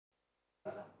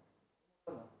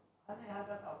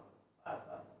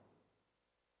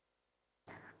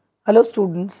Hello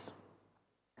students,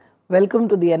 welcome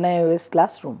to the NIOS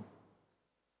classroom.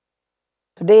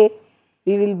 Today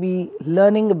we will be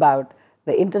learning about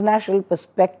the international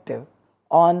perspective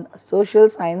on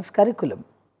social science curriculum.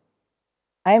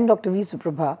 I am Dr. V.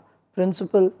 Suprabha,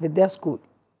 Principal Vidya School.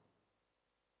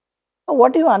 Now,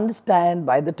 what do you understand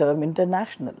by the term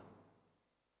international?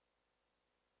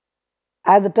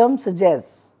 As the term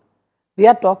suggests, we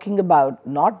are talking about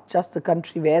not just the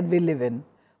country where we live in,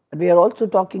 but we are also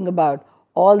talking about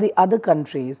all the other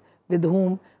countries with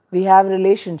whom we have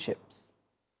relationships.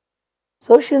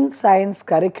 Social science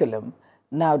curriculum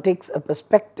now takes a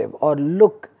perspective or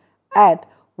look at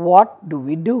what do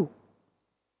we do.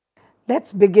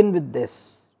 Let's begin with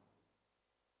this.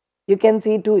 You can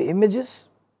see two images.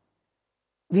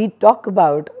 We talk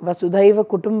about Vasudhaiva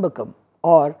Kutumbakam,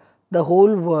 or the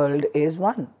whole world is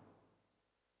one.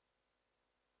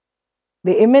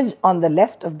 The image on the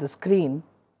left of the screen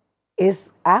is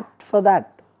apt for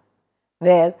that,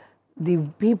 where the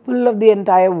people of the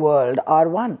entire world are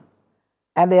one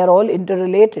and they are all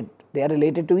interrelated, they are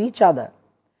related to each other.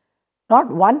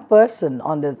 Not one person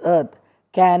on this earth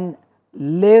can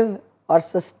live or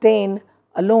sustain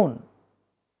alone.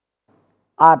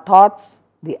 Our thoughts,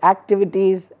 the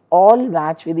activities all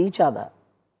match with each other.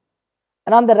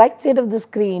 And on the right side of the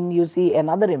screen, you see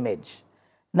another image.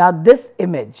 Now, this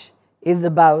image is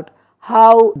about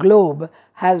how globe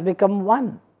has become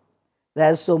one.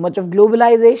 There's so much of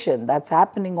globalization that's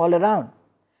happening all around.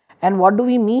 And what do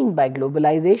we mean by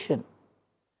globalization?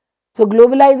 So,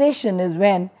 globalization is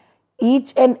when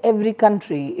each and every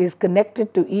country is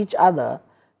connected to each other,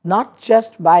 not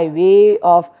just by way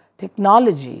of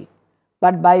technology,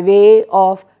 but by way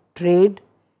of trade,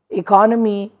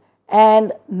 economy,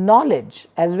 and knowledge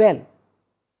as well.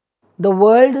 The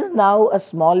world is now a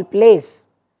small place.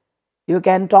 You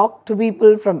can talk to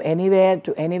people from anywhere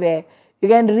to anywhere. You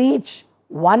can reach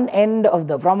from one end of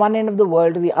the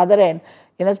world to the other end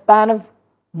in a span of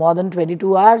more than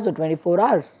 22 hours or 24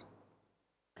 hours.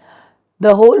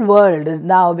 The whole world has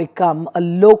now become a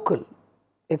local.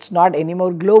 It's not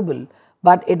anymore global,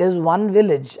 but it is one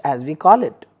village as we call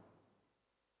it.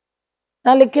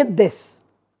 Now look at this.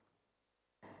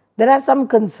 There are some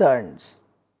concerns,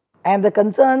 and the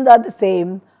concerns are the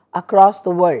same across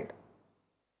the world.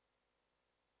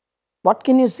 What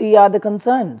can you see are the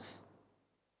concerns?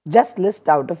 Just list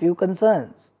out a few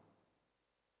concerns.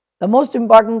 The most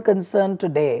important concern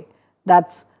today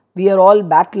that we are all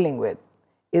battling with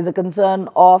is the concern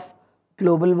of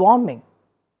global warming,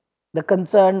 the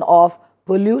concern of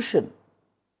pollution,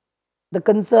 the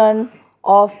concern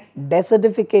of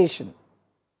desertification,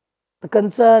 the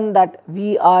concern that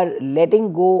we are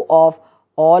letting go of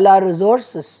all our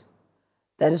resources.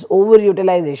 There is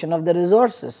overutilization of the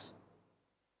resources.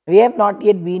 We have not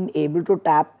yet been able to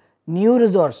tap new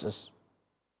resources.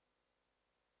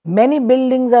 Many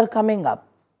buildings are coming up,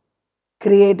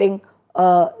 creating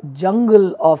a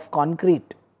jungle of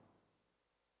concrete.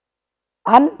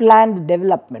 Unplanned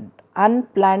development,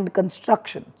 unplanned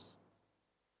constructions.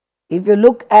 If you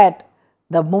look at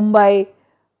the Mumbai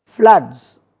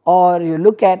floods, or you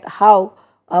look at how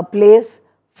a place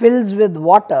fills with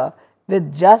water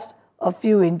with just a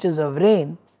few inches of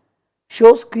rain,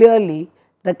 shows clearly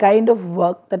the kind of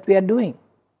work that we are doing.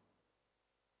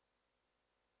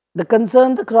 The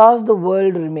concerns across the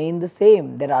world remain the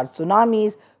same. There are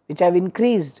tsunamis which have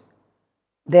increased.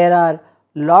 There are a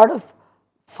lot of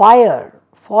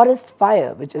forest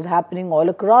fire, which is happening all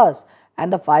across,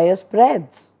 and the fire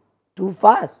spreads too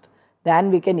fast than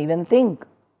we can even think.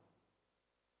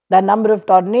 The number of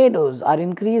tornadoes are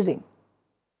increasing.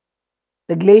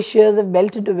 The glaciers have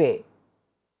melted away,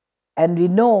 and we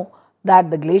know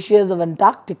that the glaciers of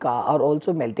Antarctica are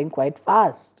also melting quite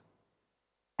fast.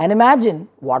 And imagine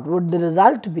what would the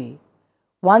result be.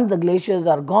 Once the glaciers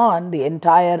are gone, the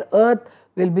entire earth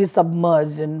will be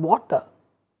submerged in water.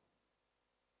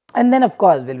 And then, of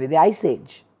course, will be the ice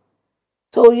age.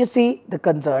 So, you see, the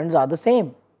concerns are the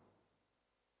same.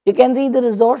 You can see the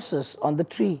resources on the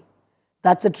tree.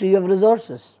 That's a tree of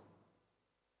resources.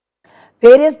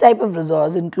 Various type of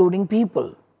resource, including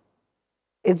people,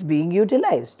 is being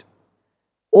utilized.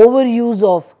 Overuse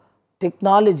of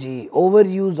technology,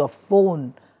 overuse of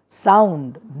phone,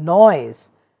 sound, noise,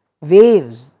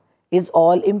 waves is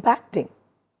all impacting.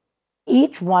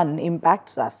 Each one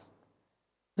impacts us.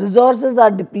 Resources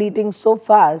are depleting so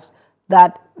fast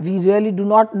that we really do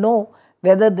not know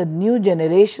whether the new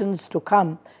generations to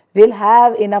come will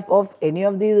have enough of any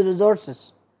of these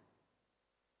resources.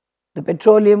 The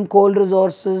petroleum, coal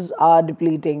resources are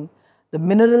depleting, the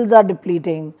minerals are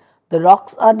depleting, the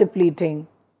rocks are depleting,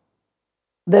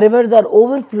 the rivers are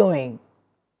overflowing.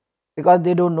 because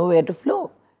they don't know where to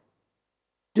flow.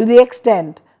 To the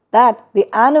extent that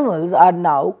the animals are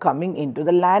now coming into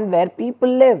the land where people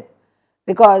live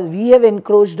because we have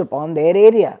encroached upon their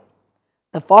area.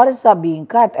 The forests are being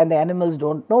cut and the animals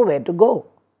don't know where to go.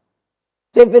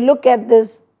 So, if you look at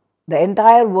this, the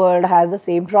entire world has the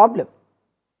same problem.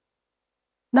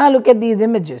 Now, look at these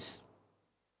images.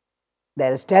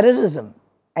 There is terrorism,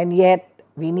 and yet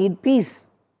we need peace.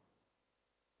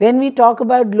 When we talk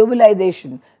about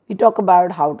globalization, we talk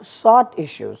about how to sort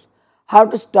issues, how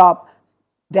to stop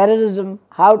terrorism,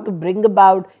 how to bring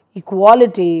about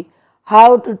equality,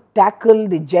 how to tackle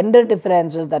the gender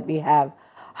differences that we have,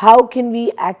 how can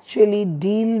we actually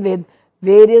deal with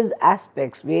various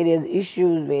aspects, various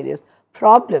issues, various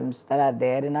problems that are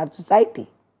there in our society.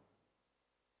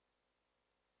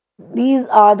 These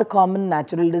are the common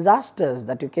natural disasters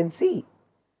that you can see.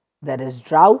 There is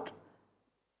drought,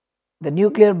 the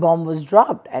nuclear bomb was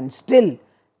dropped, and still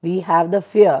we have the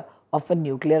fear of a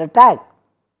nuclear attack.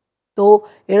 So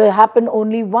it will happen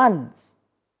only once,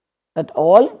 that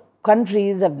all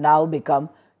countries have now become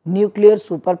nuclear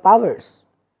superpowers,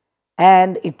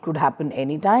 and it could happen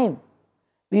anytime.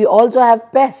 We also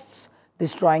have pests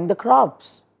destroying the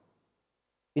crops.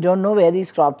 We don't know where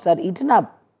these crops are eaten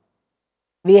up.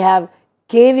 We have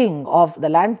caving of the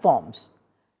landforms.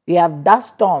 We have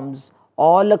dust storms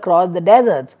all across the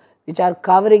deserts which are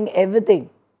covering everything.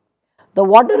 The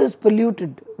water is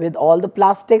polluted with all the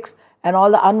plastics and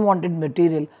all the unwanted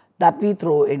material that we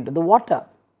throw into the water.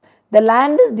 The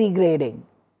land is degrading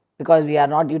because we are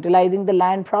not utilizing the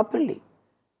land properly.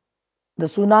 The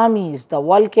tsunamis, the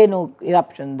volcano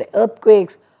eruption, the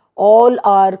earthquakes, all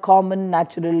are common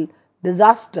natural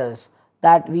disasters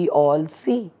that we all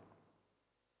see.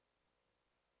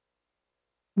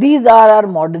 These are our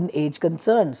modern age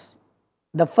concerns.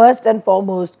 The first and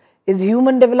foremost is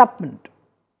human development.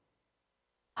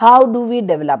 How do we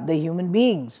develop the human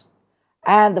beings?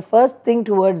 And the first thing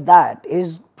towards that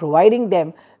is providing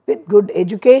them with good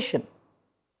education.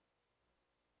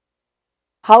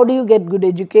 How do you get good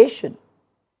education?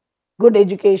 Good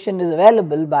education is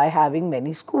available by having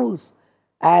many schools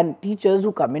and teachers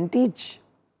who come and teach,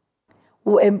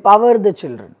 who empower the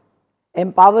children,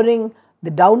 empowering the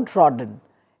downtrodden,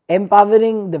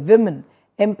 empowering the women,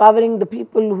 empowering the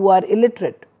people who are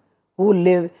illiterate, who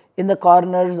live in the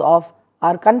corners of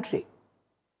our country.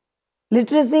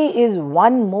 Literacy is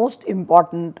one most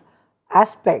important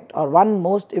aspect or one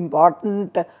most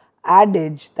important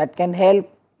adage that can help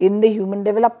in the human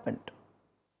development.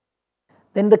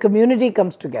 Then the community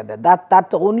comes together.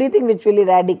 That's the only thing which will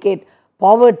eradicate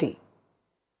poverty.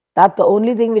 That's the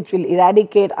only thing which will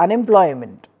eradicate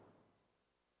unemployment,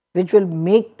 which will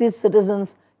make these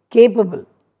citizens capable.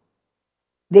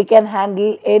 They can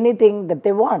handle anything that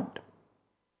they want.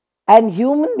 And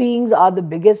human beings are the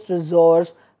biggest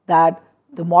resource that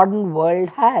the modern world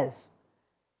has.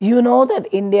 You know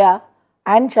that India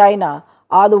and China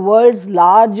are the world's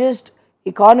largest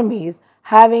economies,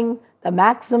 having the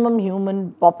maximum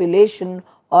human population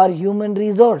or human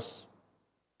resource.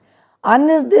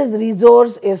 Unless this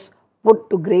resource is put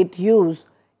to great use,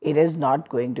 it is not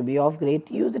going to be of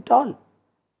great use at all.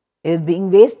 It is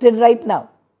being wasted right now.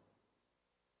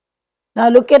 Now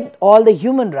look at all the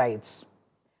human rights.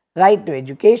 Right to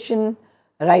education,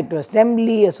 right to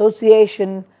assembly,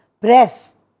 association,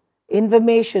 press,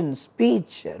 information,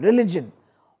 speech, religion.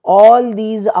 All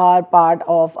these are part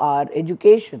of our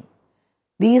education.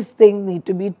 These things need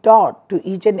to be taught to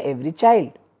each and every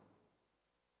child.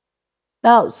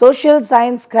 Now, social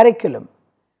science curriculum.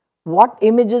 What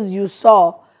images you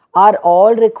saw are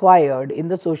all required in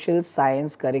the social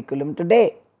science curriculum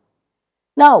today.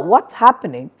 Now, what's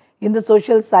happening in the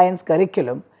social science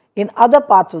curriculum in other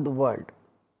parts of the world?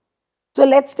 So,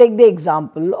 let's take the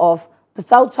example of the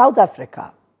South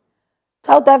Africa.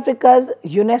 South Africa's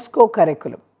UNESCO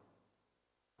curriculum.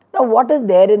 Now, what is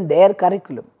there in their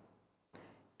curriculum?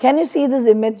 Can you see this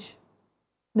image?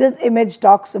 This image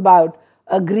talks about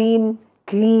a green,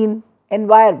 clean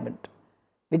environment,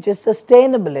 which is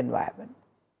sustainable environment.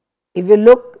 If you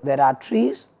look, there are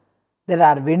trees, there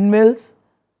are windmills.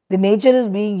 The nature is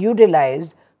being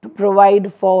utilized to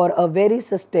provide for a very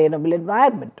sustainable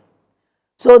environment.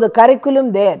 So the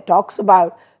curriculum there talks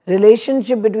about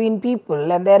relationship between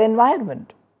people and their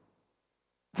environment.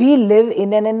 We live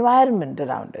in an environment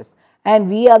around us and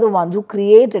we are the ones who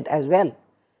create it as well.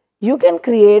 You can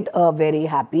create a very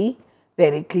happy,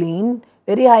 very clean,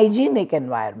 very hygienic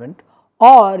environment,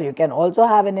 or you can also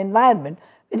have an environment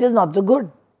which is not so good.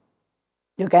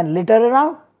 You can litter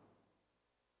around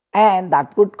and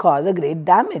that would cause a great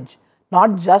damage,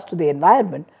 not just to the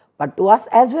environment but to us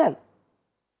as well.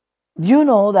 You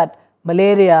know that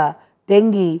malaria,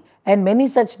 dengue, and many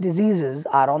such diseases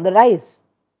are on the rise.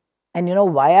 And you know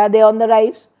why are they on the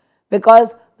rise? Because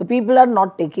the people are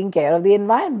not taking care of the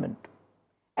environment.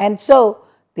 And so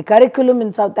the curriculum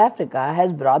in South Africa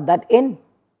has brought that in.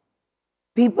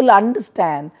 People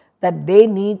understand that they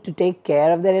need to take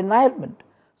care of their environment.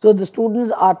 So the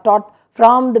students are taught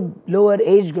from the lower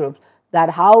age groups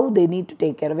that how they need to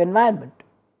take care of environment.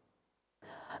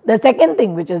 The second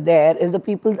thing which is there is the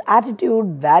people's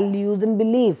attitude, values and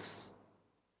beliefs.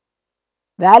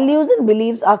 Values and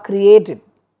beliefs are created.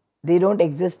 They don't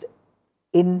exist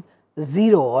in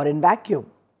zero or in vacuum.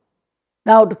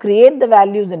 Now, to create the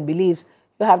values and beliefs,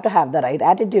 you have to have the right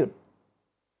attitude.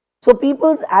 So,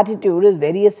 people's attitude is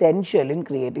very essential in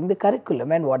creating the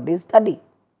curriculum and what they study.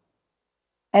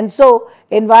 And so,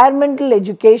 environmental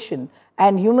education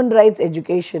and human rights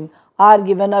education are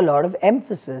given a lot of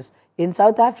emphasis in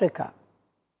South Africa.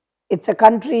 It's a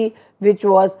country which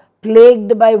was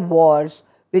plagued by wars,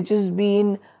 which has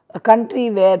been a country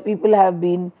where people have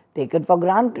been taken for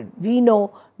granted. We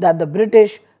know that the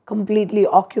British completely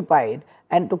occupied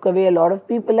and took away a lot of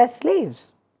people as slaves,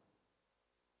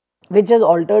 which has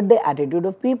altered the attitude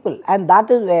of people. And that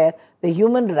is where the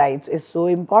human rights is so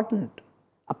important,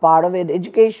 a part of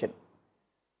education.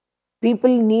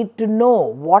 People need to know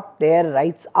what their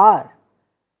rights are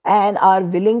and are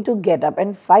willing to get up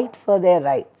and fight for their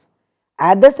rights.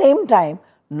 At the same time,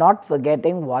 not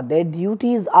forgetting what their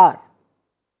duties are.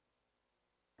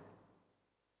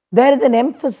 There is an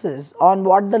emphasis on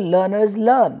what the learners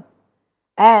learn,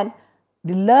 and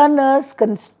the learners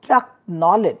construct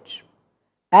knowledge.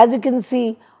 As you can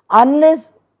see,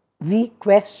 unless we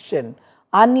question,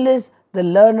 unless the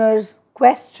learners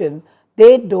question,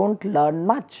 they don't learn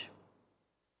much.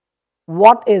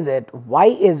 What is it? Why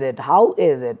is it? How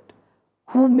is it?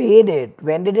 Who made it?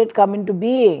 When did it come into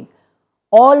being?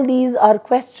 All these are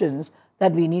questions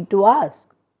that we need to ask.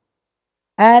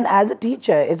 And as a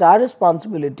teacher, it's our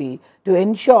responsibility to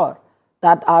ensure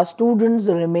that our students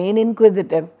remain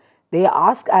inquisitive. They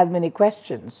ask as many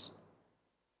questions,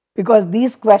 because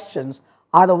these questions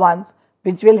are the ones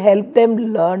which will help them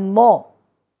learn more,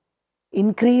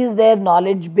 increase their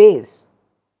knowledge base,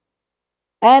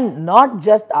 and not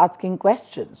just asking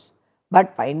questions,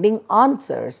 but finding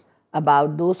answers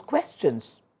about those questions.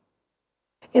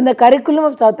 In the curriculum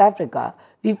of South Africa,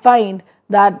 we find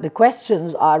that the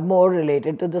questions are more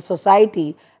related to the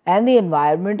society and the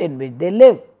environment in which they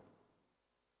live.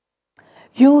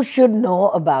 You should know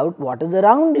about what is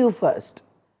around you first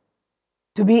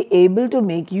to be able to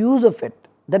make use of it,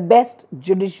 the best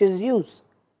judicious use.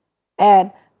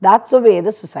 And that's the way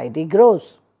the society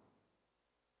grows.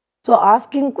 So,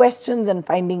 asking questions and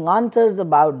finding answers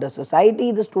about the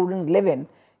society the students live in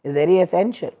is very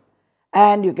essential.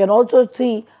 And you can also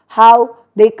see how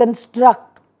they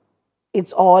construct.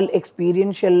 It's all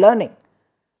experiential learning.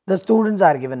 The students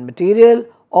are given material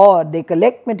or they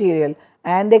collect material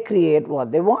and they create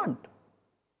what they want.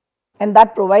 And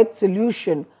that provides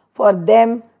solution for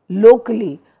them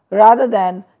locally rather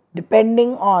than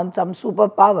depending on some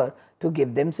superpower to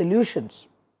give them solutions.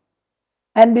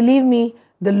 And believe me,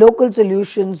 the local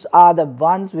solutions are the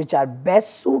ones which are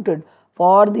best suited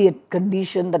for the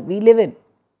condition that we live in,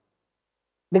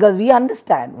 because we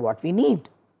understand what we need.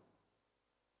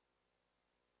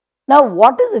 Now,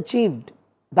 what is achieved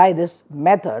by this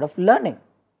method of learning?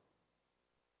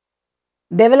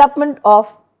 Development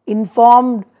of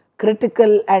informed,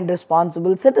 critical and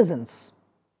responsible citizens.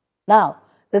 Now,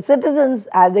 the citizens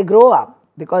as they grow up,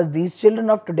 because these children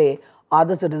of today are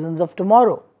the citizens of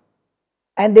tomorrow,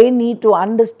 and they need to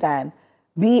understand,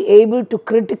 be able to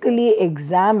critically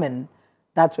examine,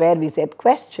 that's where we said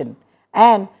question,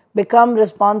 and become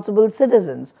responsible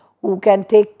citizens who can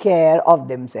take care of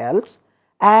themselves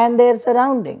and their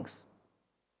surroundings.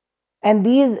 And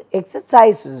these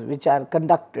exercises which are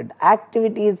conducted,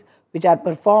 activities which are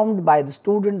performed by the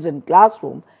students in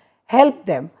classroom, help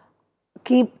them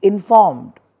keep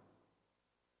informed.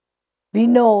 We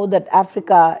know that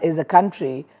Africa is a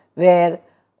country where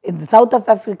in the south of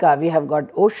Africa we have got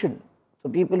ocean. So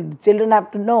the children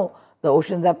have to know the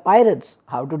oceans have pirates,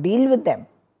 how to deal with them.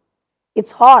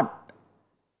 It's hot,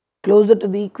 closer to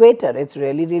the equator, it's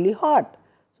really, really hot.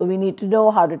 So we need to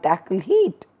know how to tackle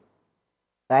heat,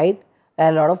 right?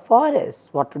 And a lot of forests,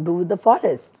 what to do with the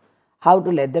forests, how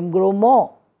to let them grow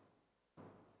more.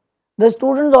 The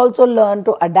students also learn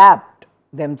to adapt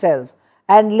themselves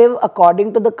and live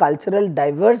according to the cultural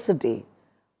diversity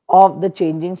of the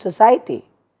changing society.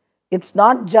 It's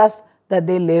not just that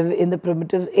they live in the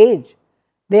primitive age.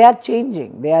 They are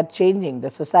changing, the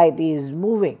society is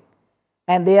moving,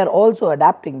 and they are also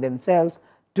adapting themselves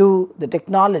to the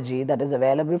technology that is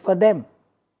available for them.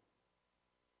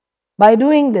 By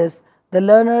doing this, the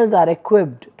learners are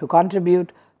equipped to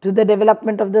contribute to the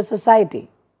development of the society,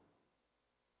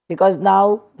 because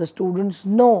now the students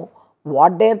know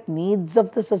what their needs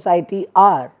of the society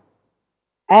are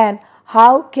and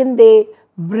how can they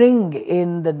bring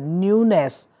in the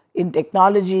newness in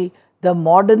technology, the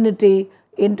modernity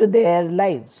into their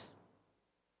lives.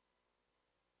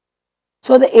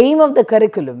 So the aim of the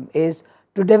curriculum is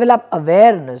to develop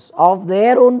awareness of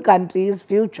their own country's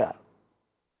future.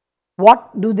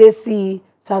 What do they see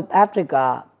South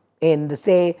Africa in,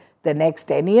 say, the next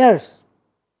 10 years?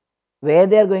 Where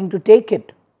they are going to take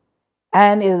it?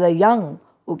 And is a young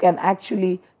who can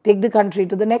actually take the country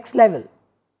to the next level.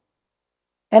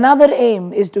 Another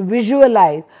aim is to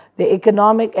visualize the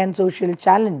economic and social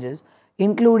challenges,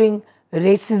 including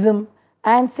racism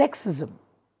and sexism.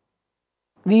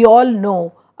 We all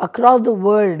know across the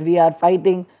world we are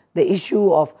fighting the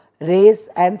issue of race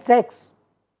and sex.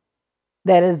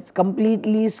 There is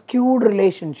completely skewed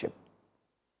relationship.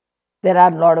 There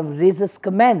are a lot of racist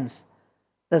comments.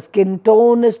 The skin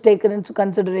tone is taken into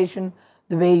consideration,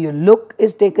 the way you look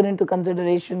is taken into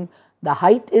consideration, the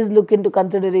height is looked into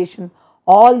consideration.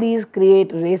 All these create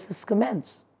racist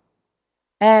comments.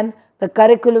 And the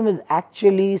curriculum is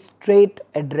actually straight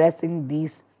addressing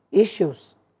these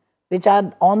issues which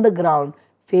are on the ground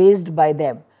faced by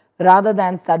them, rather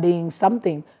than studying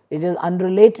something which is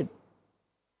unrelated.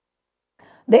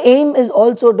 The aim is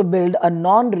also to build a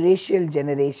non-racial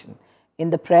generation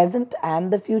in the present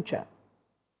and the future.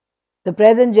 The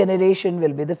present generation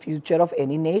will be the future of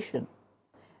any nation,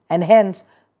 and hence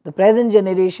the present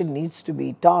generation needs to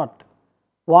be taught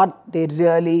what they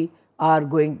really are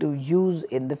going to use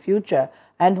in the future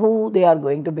and who they are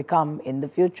going to become in the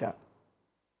future.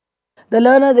 The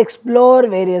learners explore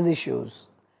various issues: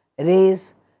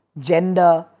 race,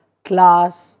 gender,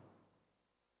 class,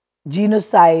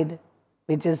 genocide,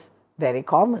 which is very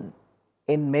common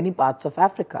in many parts of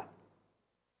Africa,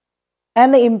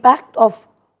 and the impact of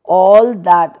all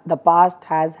that the past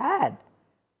has had.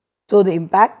 So, the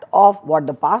impact of what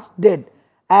the past did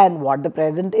and what the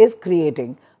present is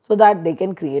creating, so that they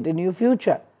can create a new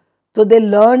future. So, they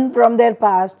learn from their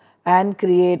past and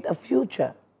create a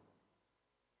future.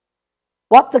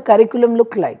 What the curriculum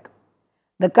look like?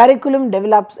 The curriculum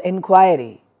develops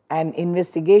inquiry and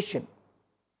investigation,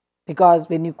 because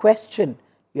when you question,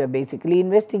 you are basically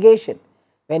investigation.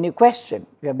 When you question,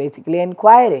 you are basically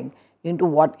inquiring into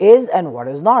what is and what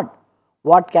is not,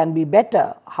 what can be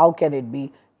better, how can it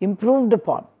be improved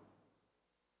upon.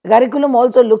 The curriculum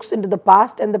also looks into the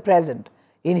past and the present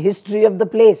in history of the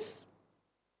place.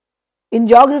 In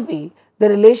geography, the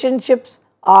relationships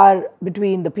are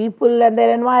between the people and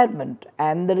their environment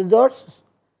and the resources.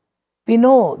 We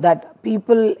know that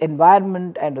people,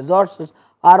 environment and resources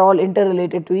are all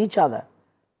interrelated to each other.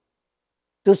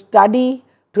 To study,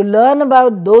 to learn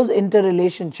about those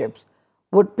interrelationships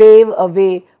would pave a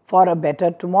way for a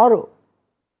better tomorrow.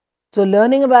 So,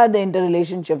 learning about the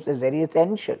interrelationships is very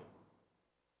essential.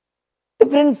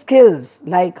 Different skills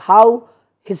like how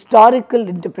historical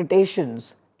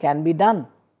interpretations can be done.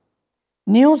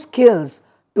 New skills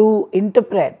to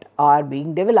interpret are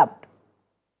being developed.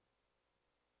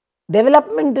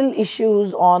 Developmental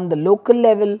issues on the local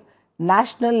level,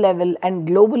 national level and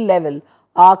global level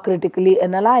are critically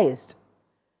analyzed.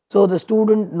 So, the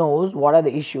student knows what are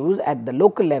the issues at the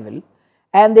local level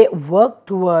and they work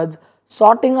towards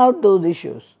sorting out those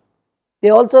issues. They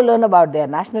also learn about their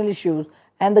national issues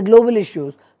and the global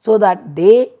issues, so that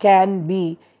they can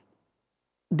be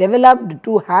developed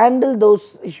to handle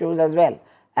those issues as well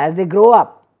as they grow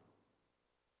up.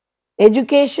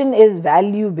 Education is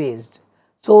value based,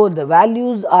 so the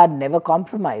values are never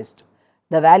compromised.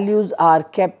 The values are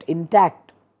kept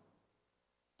intact.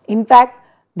 In fact,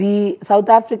 the South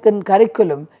African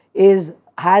curriculum is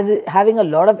having a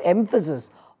lot of emphasis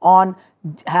on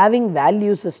having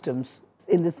value systems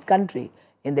in this country,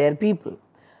 in their people.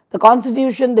 The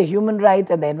constitution, the human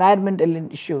rights and the environmental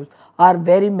issues are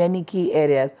very many key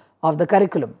areas of the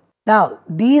curriculum. Now,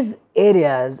 these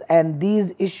areas and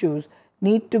these issues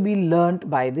need to be learnt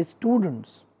by the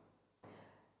students.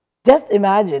 Just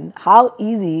imagine how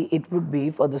easy it would be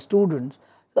for the students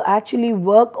to actually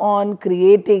work on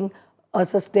creating a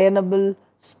sustainable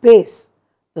space,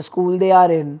 the school they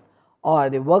are in or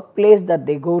the workplace that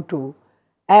they go to,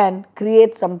 and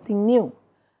create something new.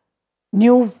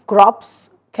 New crops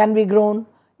can be grown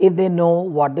if they know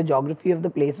what the geography of the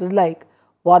place is like,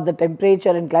 what the temperature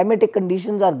and climatic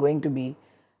conditions are going to be.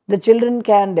 The children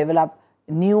can develop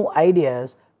new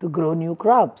ideas to grow new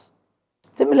crops.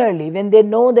 Similarly, when they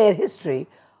know their history,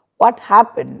 what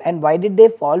happened and why did they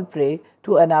fall prey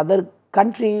to another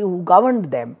country who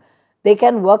governed them, they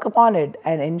can work upon it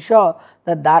and ensure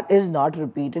that that is not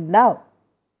repeated now.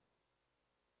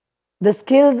 The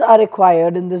skills are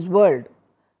required in this world.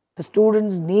 The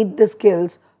students need the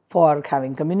skills for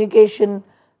having communication,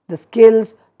 the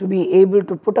skills to be able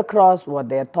to put across what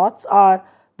their thoughts are,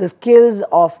 the skills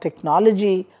of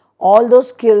technology, all those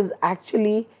skills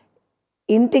actually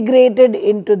integrated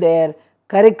into their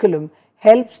curriculum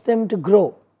helps them to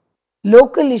grow.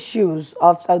 Local issues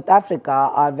of South Africa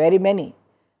are very many.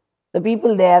 The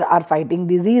people there are fighting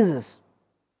diseases.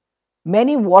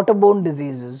 Many waterborne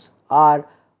diseases are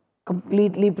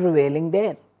completely prevailing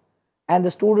there, and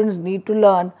the students need to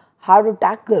learn how to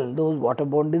tackle those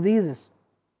waterborne diseases.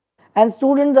 And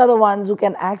students are the ones who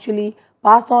can actually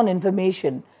pass on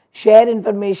information, share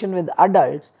information with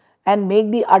adults, and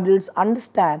make the adults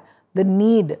understand the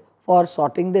need for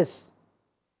sorting this.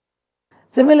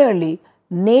 Similarly,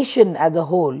 nation as a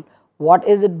whole, what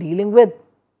is it dealing with?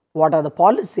 What are the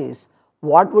policies?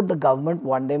 What would the government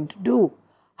want them to do?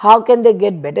 How can they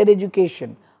get better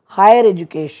education, higher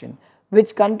education,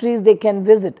 which countries they can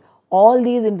visit? All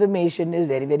these information is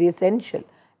very, very essential.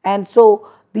 And so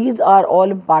these are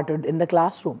all imparted in the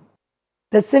classroom.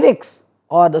 The civics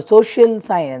or the social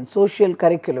science, social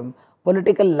curriculum,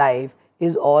 political life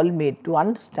is all made to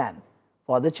understand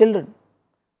for the children,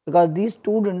 because these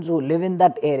students who live in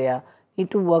that area need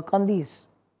to work on these.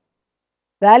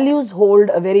 Values hold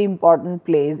a very important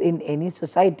place in any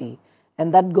society,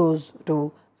 and that goes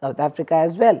to South Africa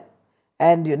as well.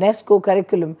 And UNESCO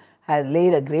curriculum has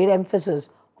laid a great emphasis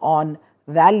on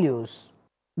values.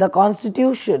 The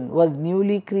constitution was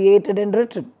newly created and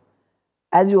written.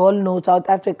 As you all know, South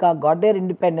Africa got their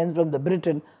independence from the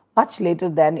Britain much later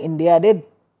than India did.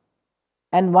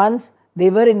 And once they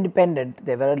were independent,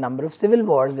 there were a number of civil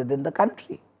wars within the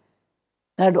country.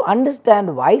 Now, to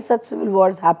understand why such civil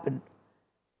wars happened,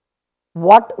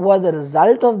 what was the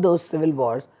result of those civil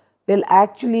wars, will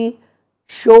actually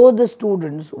show the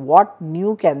students what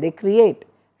new can they create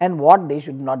and what they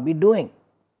should not be doing.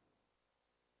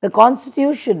 The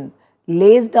constitution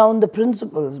lays down the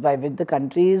principles by which the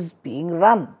country is being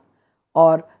run,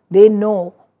 or they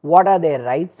know what are their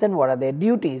rights and what are their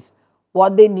duties,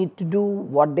 what they need to do,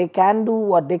 what they can do,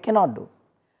 what they cannot do.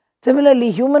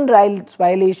 Similarly, human rights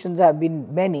violations have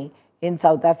been many in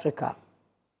South Africa.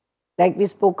 Like we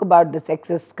spoke about the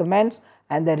sexist comments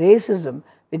and the racism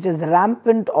which is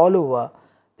rampant all over,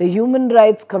 the Human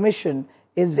Rights Commission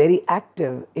is very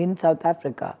active in South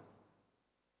Africa.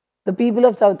 The people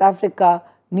of South Africa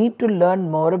need to learn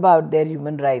more about their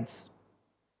human rights,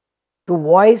 to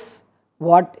voice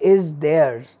what is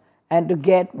theirs and to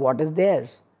get what is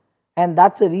theirs. And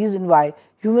that's the reason why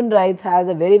human rights has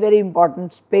a very, very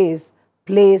important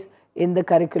place in the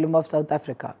curriculum of South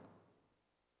Africa.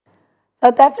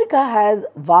 South Africa has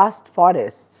vast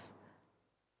forests,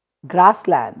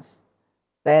 grasslands,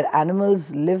 where animals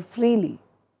live freely.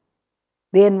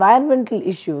 The environmental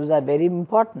issues are very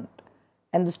important,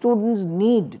 and the students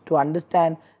need to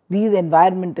understand these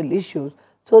environmental issues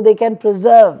so they can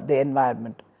preserve the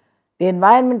environment. The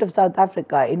environment of South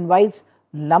Africa invites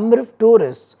a number of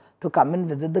tourists to come and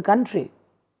visit the country,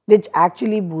 which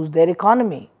actually boosts their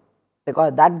economy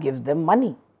because that gives them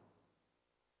money.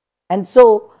 And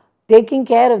so, taking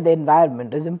care of the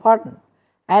environment is important.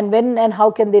 And when and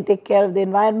how can they take care of the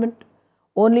environment?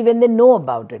 Only when they know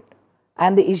about it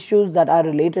and the issues that are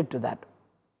related to that.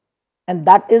 And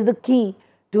that is the key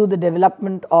to the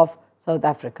development of South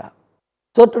Africa.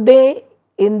 So today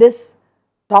in this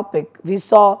topic, we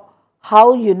saw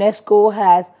how UNESCO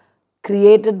has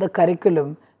created the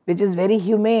curriculum which is very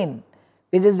humane,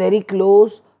 which is very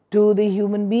close to the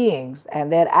human beings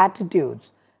and their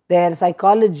attitudes, their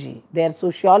psychology, their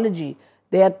sociology,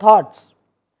 their thoughts.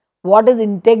 What is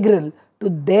integral to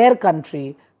their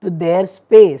country, to their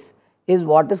space, is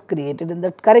what is created in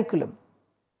that curriculum.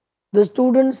 The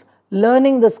students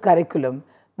learning this curriculum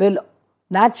will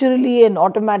naturally and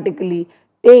automatically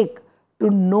take to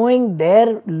knowing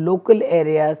their local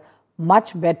areas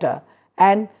much better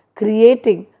and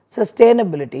creating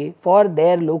sustainability for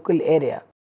their local area.